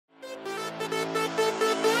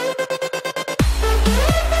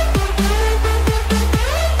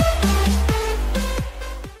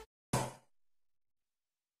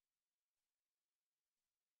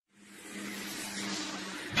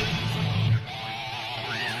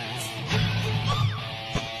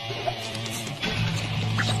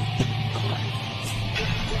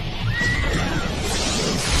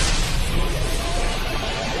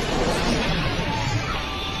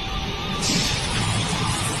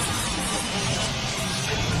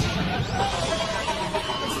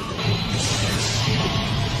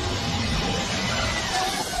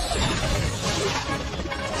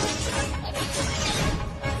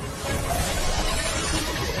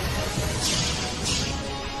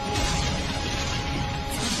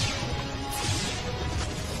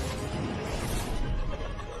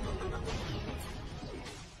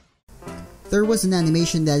there was an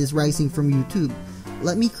animation that is rising from YouTube.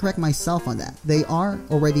 Let me correct myself on that. They are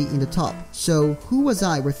already in the top. So who was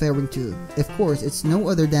I referring to? Of course, it's no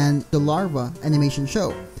other than the Larva animation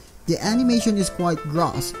show. The animation is quite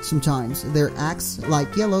gross sometimes. There acts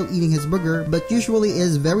like Yellow eating his burger, but usually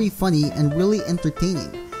is very funny and really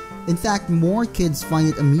entertaining. In fact, more kids find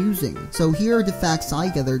it amusing. So here are the facts I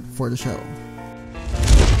gathered for the show.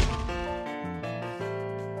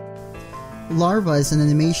 Larva is an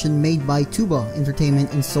animation made by Tuba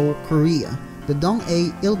Entertainment in Seoul, Korea. The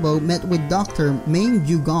Dong-A Ilbo met with Dr. Maeng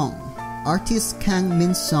Ju-gong, artist Kang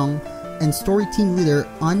Min-sung, and story team leader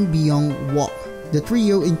An Byung-wook, the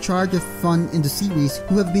trio in charge of fun in the series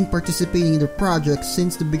who have been participating in the project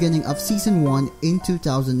since the beginning of Season 1 in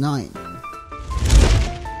 2009.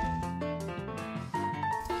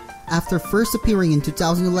 After first appearing in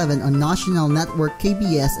 2011 on national network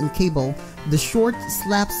KBS and cable, the short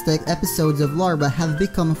slapstick episodes of Larva have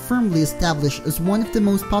become firmly established as one of the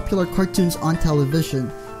most popular cartoons on television.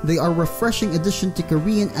 They are a refreshing addition to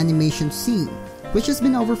Korean animation scene, which has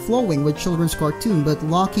been overflowing with children's cartoon, but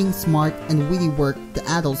lacking smart and witty work the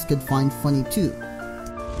adults could find funny too.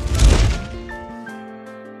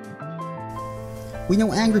 We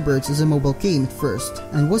know Angry Birds is a mobile game at first,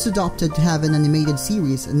 and was adopted to have an animated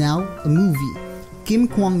series and now a movie. Kim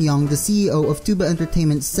Kwang-young, the CEO of Tuba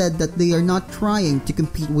Entertainment, said that they are not trying to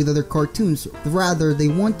compete with other cartoons, rather they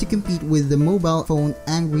want to compete with the mobile phone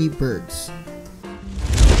Angry Birds.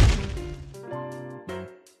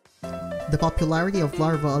 The popularity of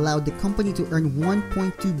Larva allowed the company to earn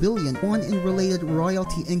 1.2 billion won in related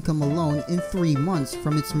royalty income alone in 3 months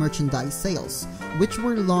from its merchandise sales, which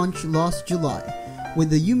were launched last July, with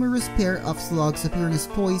the humorous pair of slugs appearing as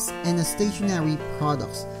toys and as stationary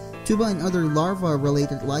products. Tuba and other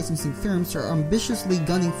Larva-related licensing firms are ambitiously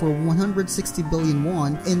gunning for 160 billion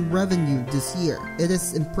won in revenue this year. It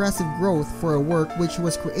is impressive growth for a work which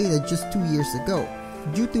was created just 2 years ago.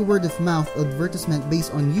 Due to word-of-mouth advertisement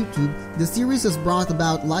based on YouTube, the series has brought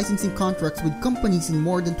about licensing contracts with companies in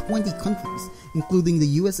more than 20 countries, including the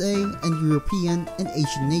USA and European and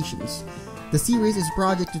Asian nations. The series is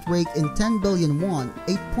projected to rake in 10 billion won,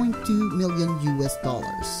 $8.2 million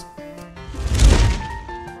US.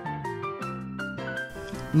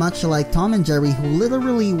 Much like Tom and Jerry, who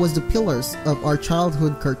literally was the pillars of our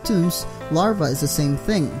childhood cartoons, Larva is the same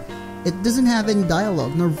thing. It doesn't have any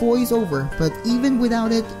dialogue nor voiceover, but even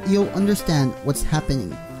without it, you'll understand what's happening.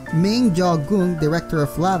 Maeng Ju-gong, director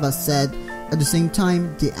of Larva, said, at the same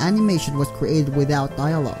time, the animation was created without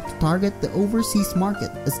dialogue to target the overseas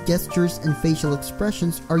market, as gestures and facial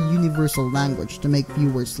expressions are universal language to make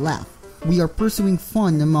viewers laugh. We are pursuing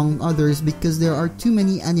fun among others because there are too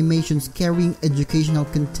many animations carrying educational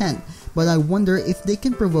content, but I wonder if they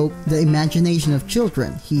can provoke the imagination of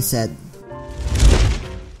children, he said.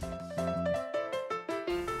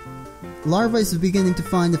 Larva is beginning to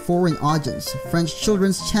find a foreign audience. French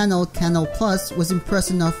children's channel Canal Plus was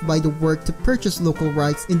impressed enough by the work to purchase local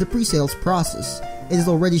rights in the pre-sales process. It is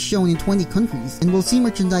already shown in 20 countries and will see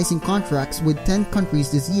merchandising contracts with 10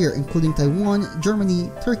 countries this year, including Taiwan,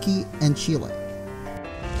 Germany, Turkey, and Chile.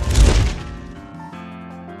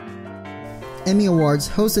 Emmy Awards,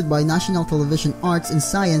 hosted by National Television Arts and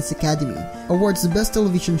Science Academy, awards the best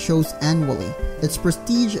television shows annually. Its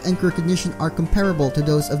prestige and recognition are comparable to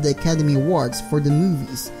those of the Academy Awards for the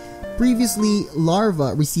movies. Previously,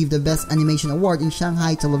 Larva received the Best Animation Award in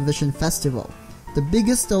Shanghai Television Festival, the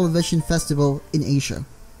biggest television festival in Asia.